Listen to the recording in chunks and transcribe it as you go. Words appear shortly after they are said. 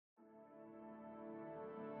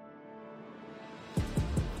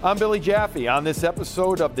I'm Billy Jaffe. On this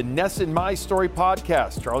episode of the Ness and My Story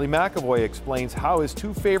podcast, Charlie McAvoy explains how his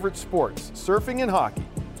two favorite sports, surfing and hockey,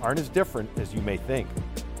 aren't as different as you may think.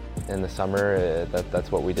 In the summer,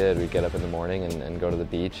 that's what we did. We'd get up in the morning and go to the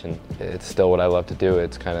beach, and it's still what I love to do.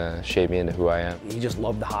 It's kind of shaped me into who I am. He just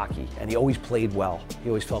loved the hockey, and he always played well. He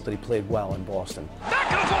always felt that he played well in Boston.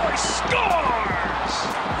 McAvoy scores!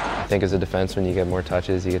 I think as a defenseman, you get more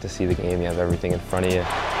touches, you get to see the game, you have everything in front of you.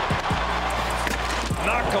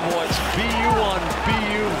 McAvoy's BU on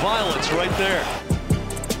BU violence right there.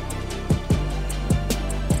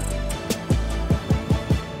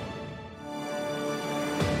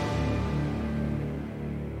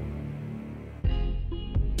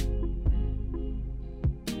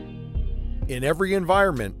 In every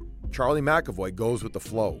environment, Charlie McAvoy goes with the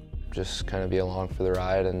flow. Just kind of be along for the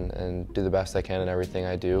ride and do the best I can in everything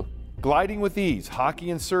I do. Gliding with ease, hockey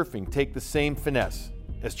and surfing take the same finesse,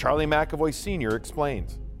 as Charlie McAvoy Sr.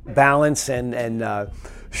 explains. Balance and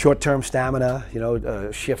short-term stamina. You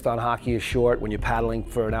know, shift on hockey is short. When you're paddling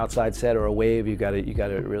for an outside set or a wave, you got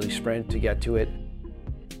to really sprint to get to it.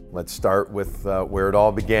 Let's start with where it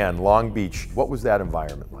all began, Long Beach. What was that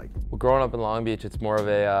environment like? Well, growing up in Long Beach, it's more of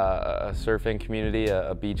a surfing community,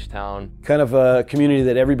 a beach town. Kind of a community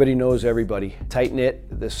that everybody knows everybody.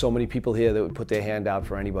 Tight-knit. There's so many people here that would put their hand out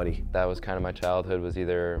for anybody. That was kind of my childhood, was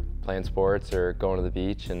either playing sports or going to the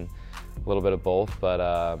beach, and a little bit of both, but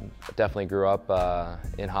definitely grew up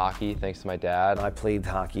in hockey thanks to my dad. I played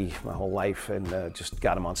hockey my whole life and just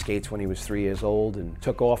got him on skates when he was 3 years old and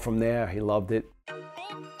took off from there. He loved it.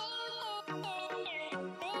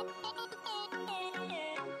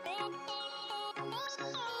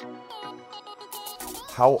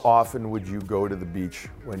 How often would you go to the beach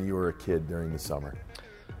when you were a kid during the summer?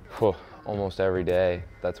 Almost every day.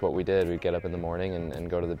 That's what we did. We'd get up in the morning and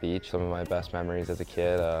go to the beach. Some of my best memories as a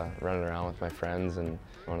kid, running around with my friends and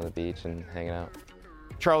going to the beach and hanging out.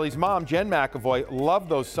 Charlie's mom, Jen McAvoy, loved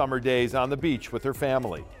those summer days on the beach with her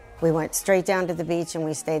family. We went straight down to the beach and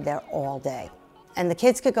we stayed there all day. And the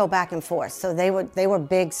kids could go back and forth, so they were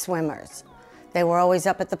big swimmers. They were always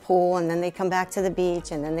up at the pool, and then they'd come back to the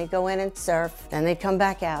beach, and then they'd go in and surf, then they'd come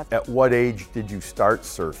back out. At what age did you start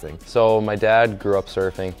surfing? So my dad grew up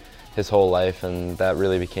surfing his whole life, and that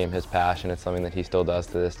really became his passion. It's something that he still does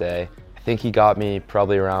to this day. I think he got me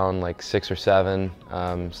probably around like 6 or 7.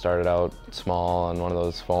 Started out small on one of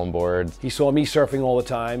those foam boards. He saw me surfing all the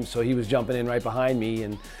time, so he was jumping in right behind me,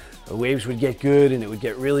 and the waves would get good and it would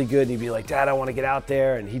get really good, and he'd be like, "Dad, I want to get out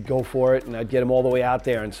there," and he'd go for it, and I'd get him all the way out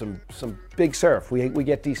there, and some big surf. We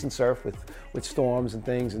get decent surf with storms and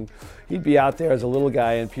things, and he'd be out there as a little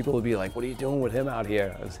guy, and people would be like, "What are you doing with him out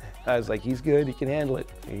here?" I was like, "He's good, he can handle it."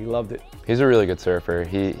 And he loved it. He's a really good surfer.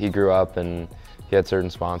 He grew up and he had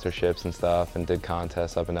certain sponsorships and stuff and did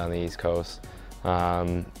contests up and down the East Coast.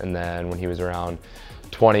 And then when he was around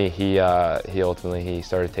 20, he ultimately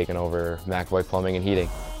started taking over McAvoy Plumbing and Heating.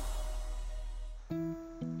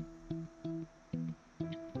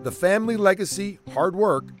 The family legacy, hard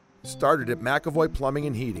work, started at McAvoy Plumbing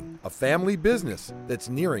and Heating, a family business that's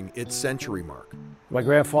nearing its century mark. My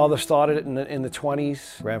grandfather started it in the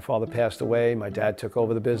 20s. Grandfather passed away. My dad took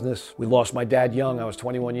over the business. We lost my dad young. I was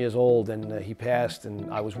 21 years old, and he passed,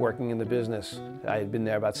 and I was working in the business. I had been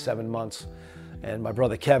there about 7 months. And my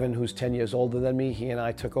brother Kevin, who's 10 years older than me, he and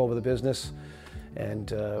I took over the business,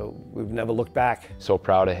 and we've never looked back. So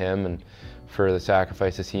proud of him and for the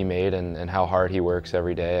sacrifices he made and how hard he works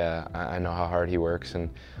every day. I know how hard he works, and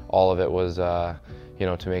all of it was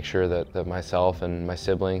to make sure that myself and my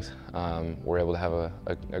siblings were able to have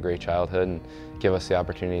a great childhood and give us the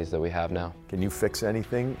opportunities that we have now. Can you fix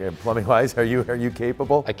anything plumbing-wise? Are you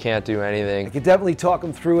capable? I can't do anything. I could definitely talk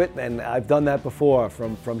him through it, and I've done that before.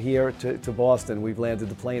 From here to Boston, we've landed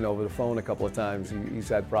the plane over the phone a couple of times. He's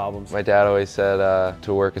had problems. My dad always said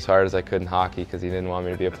to work as hard as I could in hockey because he didn't want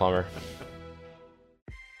me to be a plumber.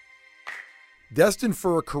 Destined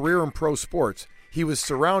for a career in pro sports, he was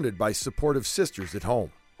surrounded by supportive sisters at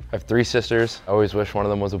home. I have 3 sisters. I always wish one of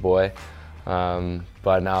them was a boy,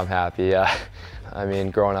 but now I'm happy. I mean,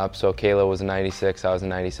 growing up, so Kayla was a 96, I was a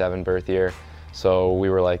 97 birth year. So we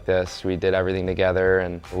were like this. We did everything together,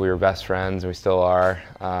 and we were best friends, and we still are.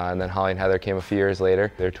 And then Holly and Heather came a few years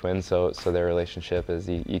later. They're twins, so their relationship is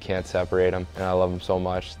you can't separate them. And I love them so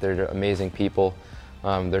much. They're amazing people.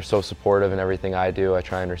 They're so supportive in everything I do. I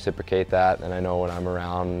try and reciprocate that, and I know when I'm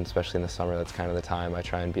around, especially in the summer, that's kind of the time I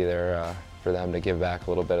try and be there for them to give back a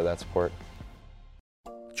little bit of that support.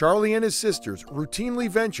 Charlie and his sisters routinely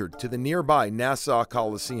ventured to the nearby Nassau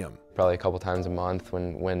Coliseum. Probably a couple times a month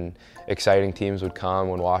when exciting teams would come,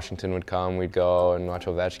 when Washington would come, we'd go and watch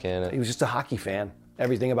Ovechkin. He was just a hockey fan,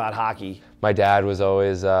 everything about hockey. My dad was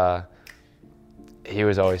always, he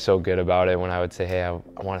was always so good about it when I would say, hey, I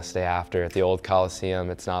want to stay after. At the old Coliseum,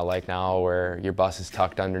 it's not like now where your bus is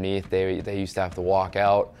tucked underneath. They used to have to walk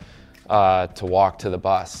out to walk to the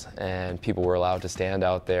bus, and people were allowed to stand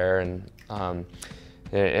out there and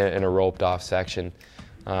in a roped off section.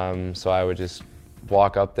 So I would just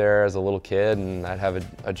walk up there as a little kid, and I'd have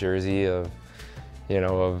a jersey of,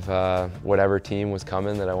 whatever team was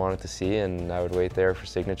coming that I wanted to see, and I would wait there for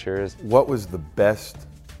signatures. What was the best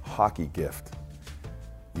hockey gift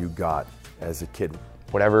you got as a kid?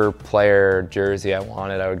 Whatever player jersey I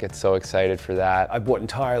wanted, I would get so excited for that. I bought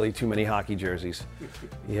entirely too many hockey jerseys.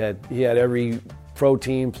 He had every pro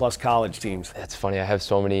team plus college teams. It's funny, I have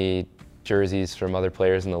so many jerseys from other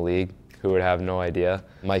players in the league who would have no idea.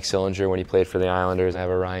 Mike Sillinger, when he played for the Islanders, I have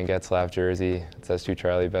a Ryan Getzlaf jersey. It says "To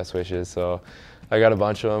Charlie, best wishes." So I got a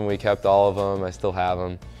bunch of them. We kept all of them. I still have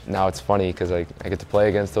them. Now it's funny because I get to play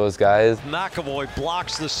against those guys. McAvoy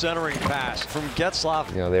blocks the centering pass from Getzlaf.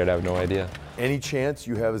 They would have no idea. Any chance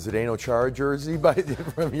you have a Zdeno Chara jersey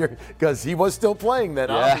from your, because he was still playing then,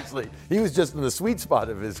 Yeah. obviously. He was just in the sweet spot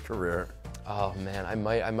of his career. Oh man, I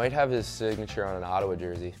might have his signature on an Ottawa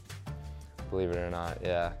jersey. Believe it or not,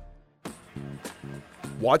 yeah.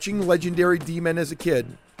 Watching legendary D-men as a kid,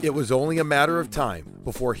 it was only a matter of time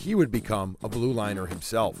before he would become a blue liner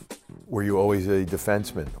himself. Were you always a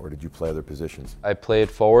defenseman, or did you play other positions? I played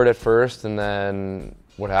forward at first, and then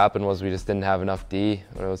what happened was we just didn't have enough D.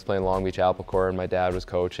 When I was playing Long Beach Applecore, and my dad was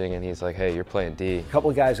coaching, and he's like, hey, you're playing D. A couple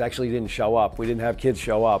of guys actually didn't show up. We didn't have kids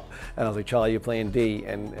show up, and I was like, Charlie, you're playing D,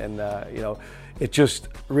 and it just,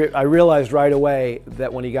 I realized right away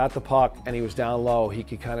that when he got the puck and he was down low, he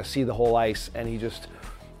could kind of see the whole ice, and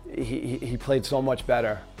he played so much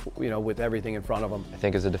better, with everything in front of him. I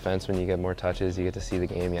think as a defenseman, you get more touches, you get to see the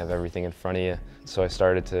game, you have everything in front of you. So I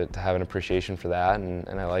started to have an appreciation for that, and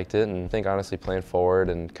I liked it. And I think honestly playing forward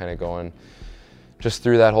and kind of going just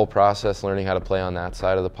through that whole process, learning how to play on that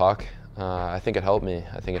side of the puck, I think it helped me.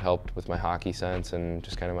 I think it helped with my hockey sense and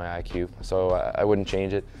just kind of my IQ. So I wouldn't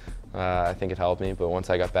change it. I think it helped me, but once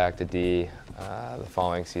I got back to D, the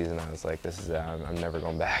following season, I was like, this is it, I'm never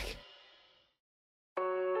going back.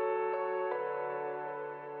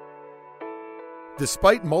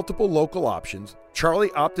 Despite multiple local options,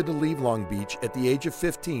 Charlie opted to leave Long Beach at the age of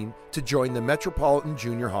 15 to join the Metropolitan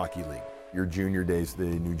Junior Hockey League. Your junior days, the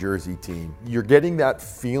New Jersey team. You're getting that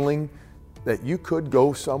feeling that you could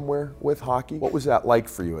go somewhere with hockey. What was that like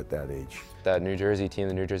for you at that age? That New Jersey team,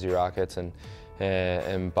 the New Jersey Rockets,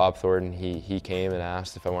 and Bob Thornton, he came and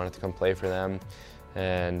asked if I wanted to come play for them.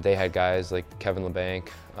 And they had guys like Kevin LeBanc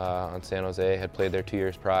on San Jose, had played there 2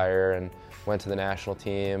 years prior and went to the national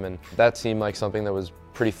team. And that seemed like something that was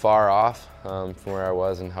pretty far off from where I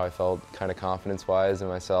was and how I felt kind of confidence-wise in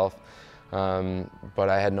myself. But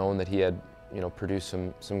I had known that he had produced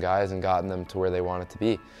some guys and gotten them to where they wanted to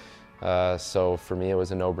be. So for me, it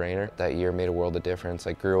was a no-brainer. That year made a world of difference.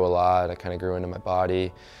 I grew a lot. I kind of grew into my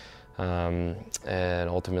body. And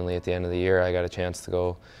ultimately, at the end of the year, I got a chance to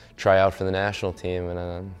go try out for the national team,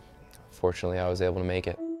 and fortunately, I was able to make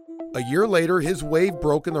it. A year later, his wave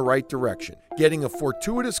broke in the right direction, getting a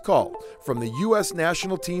fortuitous call from the U.S.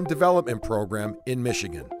 National Team Development Program in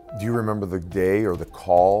Michigan. Do you remember the day or the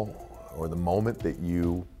call or the moment that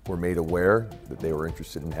you were made aware that they were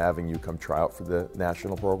interested in having you come try out for the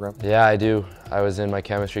national program? Yeah, I do. I was in my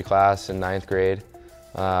chemistry class in 9th grade.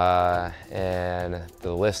 And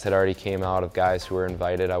the list had already came out of guys who were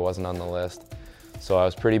invited. I wasn't on the list. So I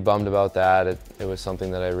was pretty bummed about that. It was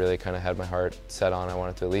something that I really kind of had my heart set on. I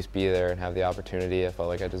wanted to at least be there and have the opportunity. I felt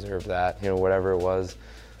like I deserved that. Whatever it was,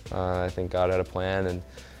 I think God had a plan, and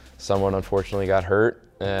someone unfortunately got hurt,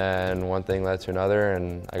 and one thing led to another,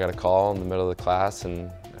 and I got a call in the middle of the class,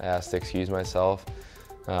 and I asked to excuse myself.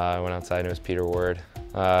 I went outside and it was Peter Ward.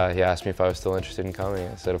 He asked me if I was still interested in coming.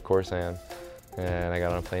 I said, of course I am. And I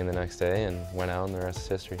got on a plane the next day and went out, and the rest is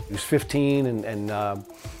history. He was 15, and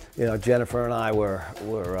Jennifer and I were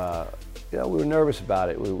nervous about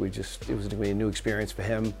it. It was going to be a new experience for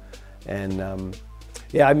him, and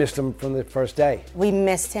I missed him from the first day. We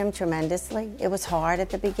missed him tremendously. It was hard at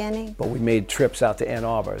the beginning. But we made trips out to Ann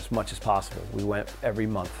Arbor as much as possible. We went every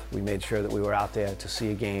month. We made sure that we were out there to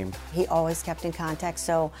see a game. He always kept in contact,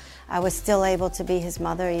 so I was still able to be his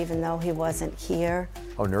mother even though he wasn't here.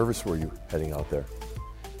 How nervous were you heading out there?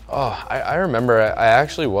 Oh, I remember I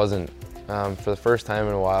actually wasn't. For the first time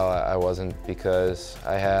in a while, I wasn't, because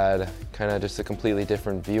I had kind of just a completely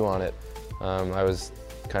different view on it. I was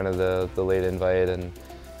kind of the late invite and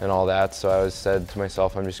all that, so I said to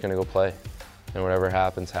myself, I'm just going to go play, and whatever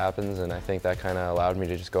happens, happens, and I think that kind of allowed me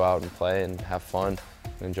to just go out and play and have fun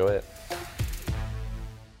and enjoy it.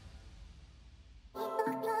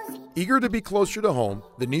 Eager to be closer to home,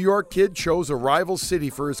 the New York kid chose a rival city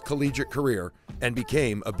for his collegiate career and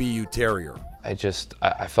became a BU Terrier. I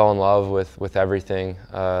fell in love with everything,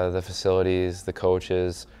 the facilities, the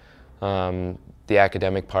coaches, the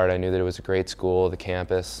academic part. I knew that it was a great school, the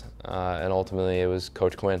campus, and ultimately it was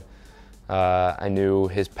Coach Quinn. I knew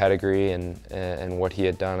his pedigree and what he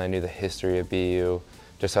had done. I knew the history of BU,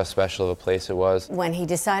 just how special of a place it was. When he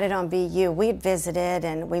decided on BU, we had visited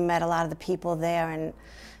and we met a lot of the people there, and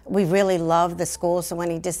we really loved the school. So when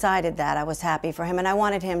he decided that, I was happy for him, and I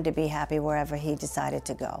wanted him to be happy wherever he decided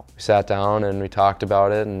to go. We sat down and we talked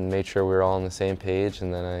about it and made sure we were all on the same page,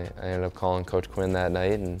 and then I ended up calling Coach Quinn that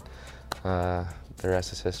night, and the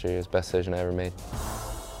rest is history. It was the best decision I ever made.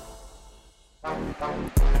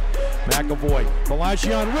 McAvoy,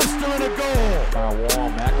 Balajian, wrister and a goal. Foul wall,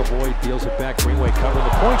 McAvoy deals it back, Greenway covering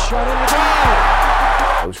the point shot in the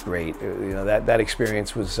goal. It was great. You know, that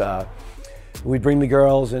experience was, we'd bring the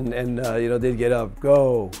girls and you know, they'd get up,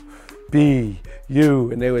 go,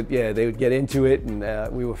 BU, and they would get into it,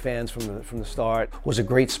 and we were fans from the start. It was a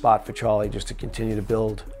great spot for Charlie just to continue to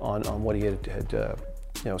build on what he had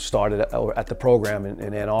you know, started at the program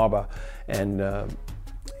in Ann Arbor, and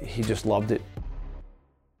he just loved it.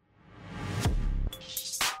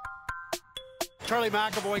 Charlie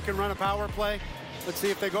McAvoy can run a power play. Let's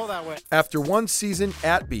see if they go that way. After one season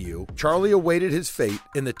at BU, Charlie awaited his fate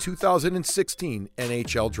in the 2016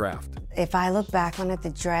 NHL Draft. If I look back on it, the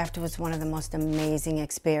draft was one of the most amazing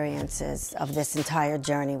experiences of this entire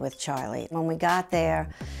journey with Charlie. When we got there,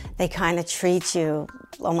 they kind of treat you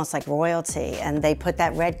almost like royalty, and they put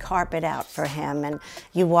that red carpet out for him, and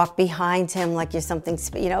you walk behind him like you're something,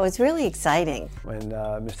 you know, it was really exciting. When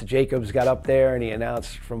Mr. Jacobs got up there and he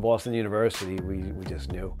announced from Boston University, we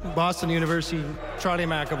just knew. Boston University, Charlie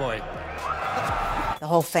McAvoy. The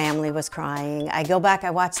whole family was crying. I go back, I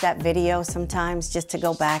watch that video sometimes just to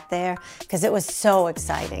go back there because it was so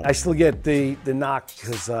exciting. I still get the knock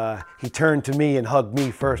because he turned to me and hugged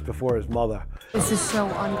me first before his mother. This is so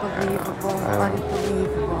unbelievable,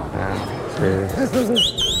 unbelievable.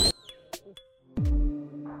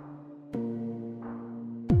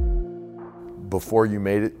 Before you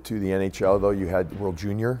made it to the NHL, though, you had World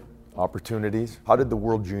Junior opportunities. How did the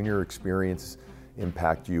World Junior experience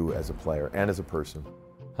impact you as a player and as a person?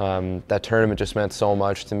 That tournament just meant so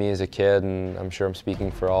much to me as a kid, and I'm sure I'm speaking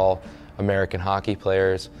for all American hockey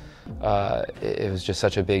players. It was just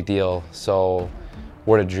such a big deal. So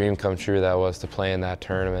what a dream come true that was to play in that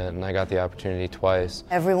tournament, and I got the opportunity twice.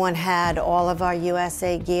 Everyone had all of our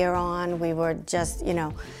USA gear on. We were just, you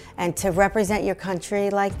know, and to represent your country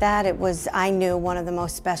like that, it was, I knew, one of the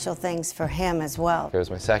most special things for him as well. It was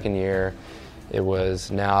my second year. It was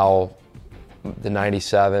now the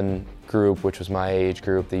 97 group, which was my age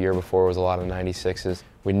group. The year before was a lot of 96s.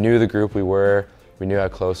 We knew the group we were, we knew how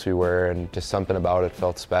close we were, and just something about it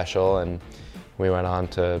felt special, and we went on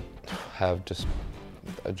to have just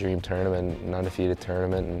a dream tournament, an undefeated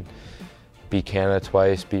tournament, and beat Canada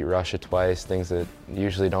twice, beat Russia twice, things that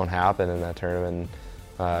usually don't happen in that tournament.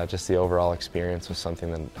 Just the overall experience was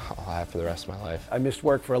something that I'll have for the rest of my life. I missed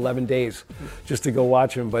work for 11 days just to go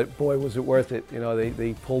watch him, but boy, was it worth it. You know,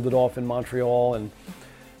 they pulled it off in Montreal, and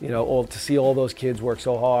you know, to see all those kids work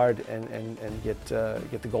so hard and get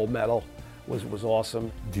the gold medal was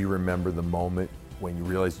awesome. Do you remember the moment when you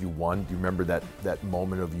realized you won? Do you remember that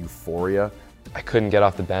moment of euphoria? I couldn't get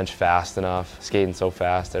off the bench fast enough, skating so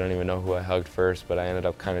fast. I don't even know who I hugged first, but I ended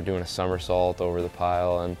up kind of doing a somersault over the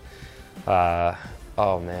pile, and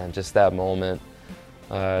oh man, just that moment,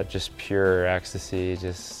 just pure ecstasy,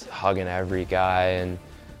 just hugging every guy, and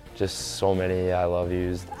just so many I love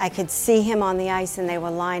yous. I could see him on the ice and they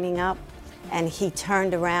were lining up, and he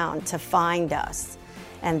turned around to find us.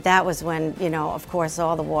 And that was when, you know, of course,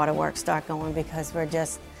 all the waterworks start going because we're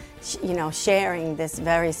just, you know, sharing this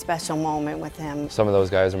very special moment with him. Some of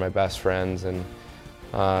those guys are my best friends, and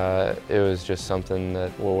it was just something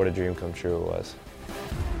that, well, what a dream come true it was.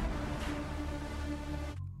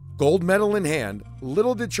 Gold medal in hand,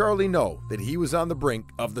 little did Charlie know that he was on the brink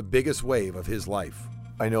of the biggest wave of his life.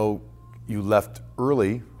 I know you left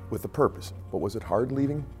early with a purpose, but was it hard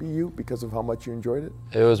leaving BU because of how much you enjoyed it?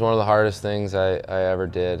 It was one of the hardest things I ever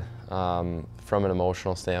did, from an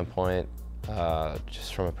emotional standpoint,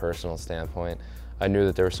 just from a personal standpoint. I knew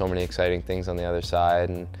that there were so many exciting things on the other side,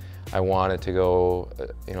 and I wanted to go,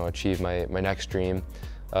 you know, achieve my next dream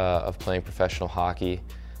of playing professional hockey.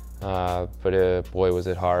 But boy, was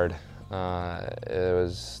it hard. There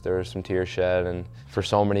was some tears shed, and for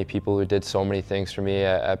so many people who did so many things for me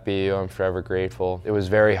at BU, I'm forever grateful. It was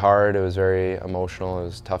very hard, it was very emotional, it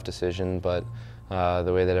was a tough decision, but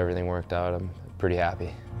the way that everything worked out, I'm pretty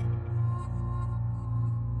happy.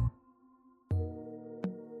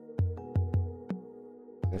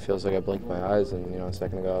 It feels like I blinked my eyes, and a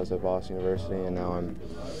second ago I was at Boston University, and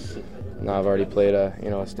now I've already played a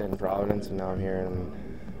stint in Providence, and now I'm here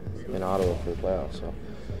in Ottawa for the playoffs. So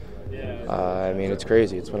I mean, it's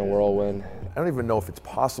crazy. It's been a whirlwind. I don't even know if it's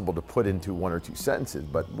possible to put into 1 or 2 sentences,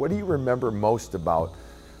 but what do you remember most about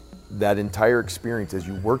that entire experience as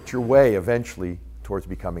you worked your way eventually towards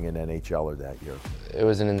becoming an NHLer that year? It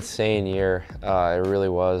was an insane year. It really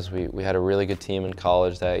was. We had a really good team in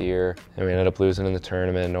college that year, and we ended up losing in the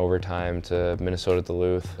tournament in overtime to Minnesota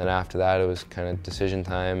Duluth. And after that, it was kind of decision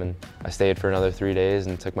time, and I stayed for another 3 days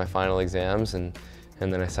and took my final exams, and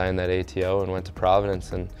then I signed that ATO and went to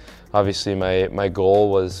Providence. And obviously my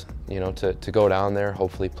goal was, to go down there,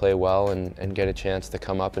 hopefully play well and get a chance to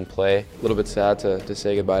come up and play. A little bit sad to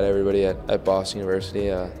say goodbye to everybody at Boston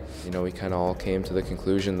University. We kind of all came to the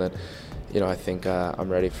conclusion that, I think I'm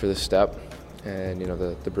ready for this step. And,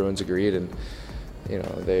 the Bruins agreed, and,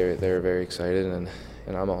 they're very excited, and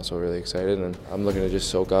I'm also really excited, and I'm looking to just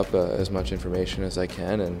soak up as much information as I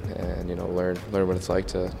can and learn what it's like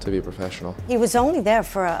to be a professional. He was only there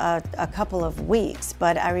for a couple of weeks,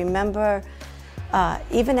 but I remember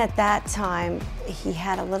even at that time, he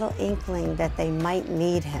had a little inkling that they might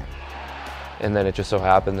need him. And then it just so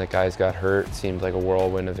happened that guys got hurt. It seemed like a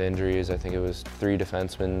whirlwind of injuries. I think it was 3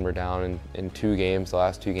 defensemen were down in 2 games, the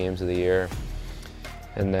last 2 games of the year.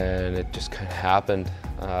 And then it just kind of happened.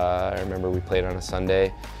 I remember we played on a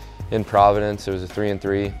Sunday in Providence. It was a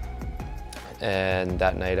 3-3. And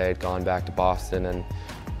that night I had gone back to Boston, and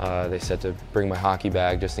they said to bring my hockey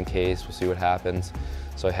bag just in case. We'll see what happens.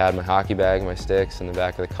 So I had my hockey bag and my sticks in the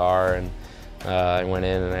back of the car, and I went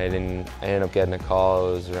in, and I ended up getting a call.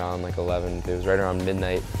 It was around like 11. It was right around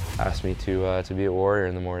midnight. Asked me to be a Warrior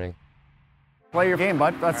in the morning. Play your game,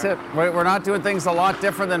 bud. That's it. We're not doing things a lot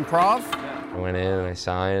different than Prov. I went in and I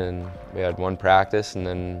signed, and we had 1 practice, and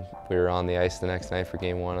then we were on the ice the next night for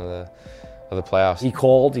game 1 of the playoffs. He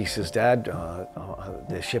called. He says, "Dad,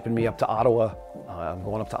 they're shipping me up to Ottawa. I'm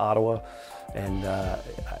going up to Ottawa, and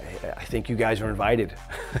I think you guys are invited."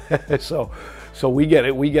 So we get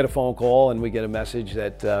it. We get a phone call, and we get a message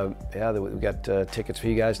that we got tickets for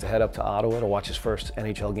you guys to head up to Ottawa to watch his first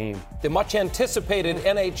NHL game. The much-anticipated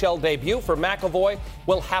NHL debut for McAvoy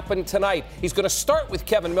will happen tonight. He's going to start with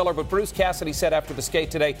Kevin Miller, but Bruce Cassidy said after the skate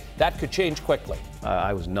today that could change quickly.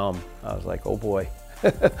 I was numb. I was like, oh boy.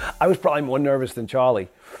 I was probably more nervous than Charlie.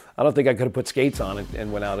 I don't think I could have put skates on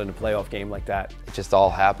and went out in a playoff game like that. It just all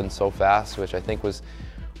happened so fast, which I think was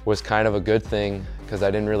kind of a good thing, because I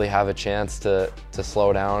didn't really have a chance to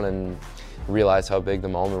slow down and realize how big the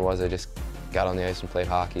moment was. I just got on the ice and played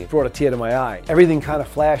hockey. Brought a tear to my eye. Everything kind of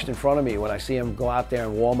flashed in front of me when I see him go out there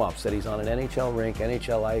and warm-ups, that he's on an NHL rink,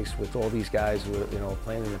 NHL ice with all these guys who are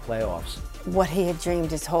playing in the playoffs. What he had dreamed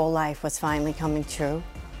his whole life was finally coming true.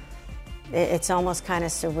 It's almost kind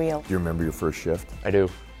of surreal. Do you remember your first shift? I do.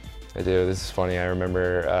 This is funny. I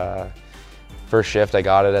remember first shift, I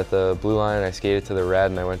got it at the blue line, I skated to the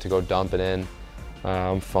red, and I went to go dump it in.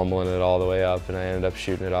 I'm fumbling it all the way up, and I ended up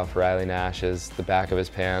shooting it off Riley Nash's, the back of his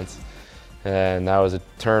pants. And that was a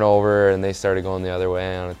turnover, and they started going the other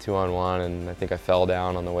way on a 2-on-1, and I think I fell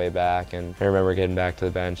down on the way back. And I remember getting back to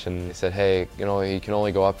the bench, and they said, hey, you can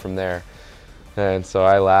only go up from there. And so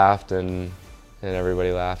I laughed, and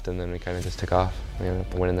everybody laughed, and then we kind of just took off. We ended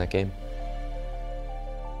up winning that game.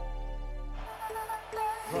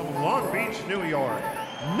 From Long Beach, New York,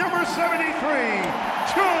 number 73,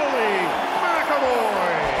 Charlie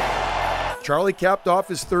McAvoy. Charlie capped off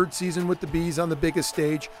his 3rd season with the Bees on the biggest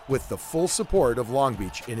stage with the full support of Long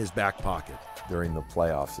Beach in his back pocket. During the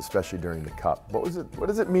playoffs, especially during the Cup, what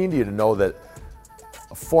does it mean to you to know that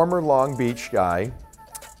a former Long Beach guy,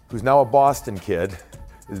 who's now a Boston kid,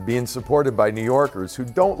 is being supported by New Yorkers who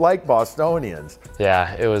don't like Bostonians?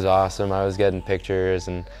 Yeah, it was awesome. I was getting pictures,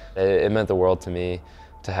 and it meant the world to me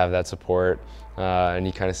to have that support. And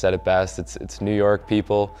you kind of said it best. It's New York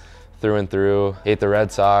people through and through. Hate the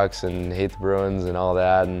Red Sox and hate the Bruins and all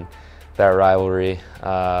that, and that rivalry.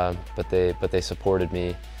 But they supported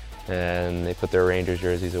me, and they put their Rangers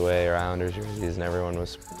jerseys away, or Islanders jerseys, and everyone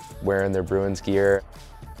was wearing their Bruins gear.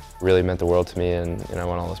 It really meant the world to me, and I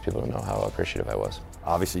want all those people to know how appreciative I was.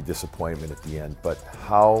 Obviously disappointment at the end, but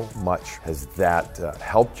how much has that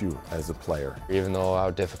helped you as a player? Even though how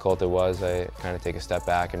difficult it was, I kind of take a step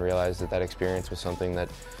back and realize that experience was something that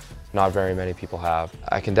not very many people have.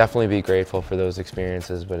 I can definitely be grateful for those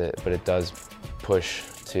experiences, but it does push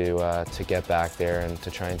to get back there and to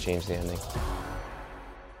try and change the ending.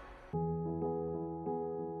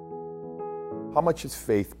 How much has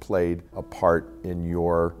faith played a part in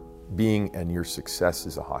your being and your success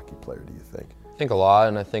as a hockey player, do you think? think a lot,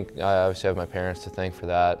 and I think I obviously have my parents to thank for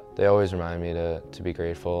that. They always remind me to be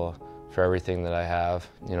grateful for everything that I have,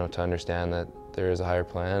 you know, to understand that there is a higher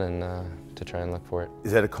plan and to try and look for it.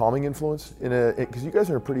 Is that a calming influence? Because you guys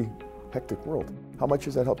are in a pretty hectic world. How much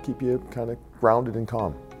does that help keep you kind of grounded and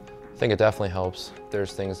calm? I think it definitely helps.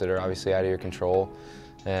 There's things that are obviously out of your control,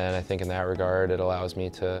 and I think in that regard it allows me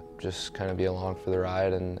to just kind of be along for the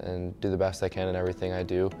ride and do the best I can in everything I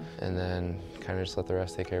do, and then kind of just let the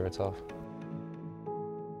rest take care of itself.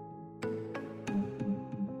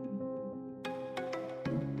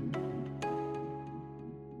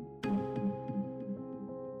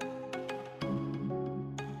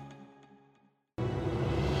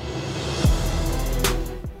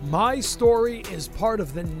 My Story is part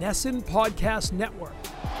of the NESN Podcast Network.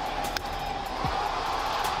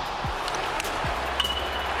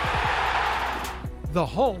 The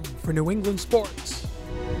home for New England sports.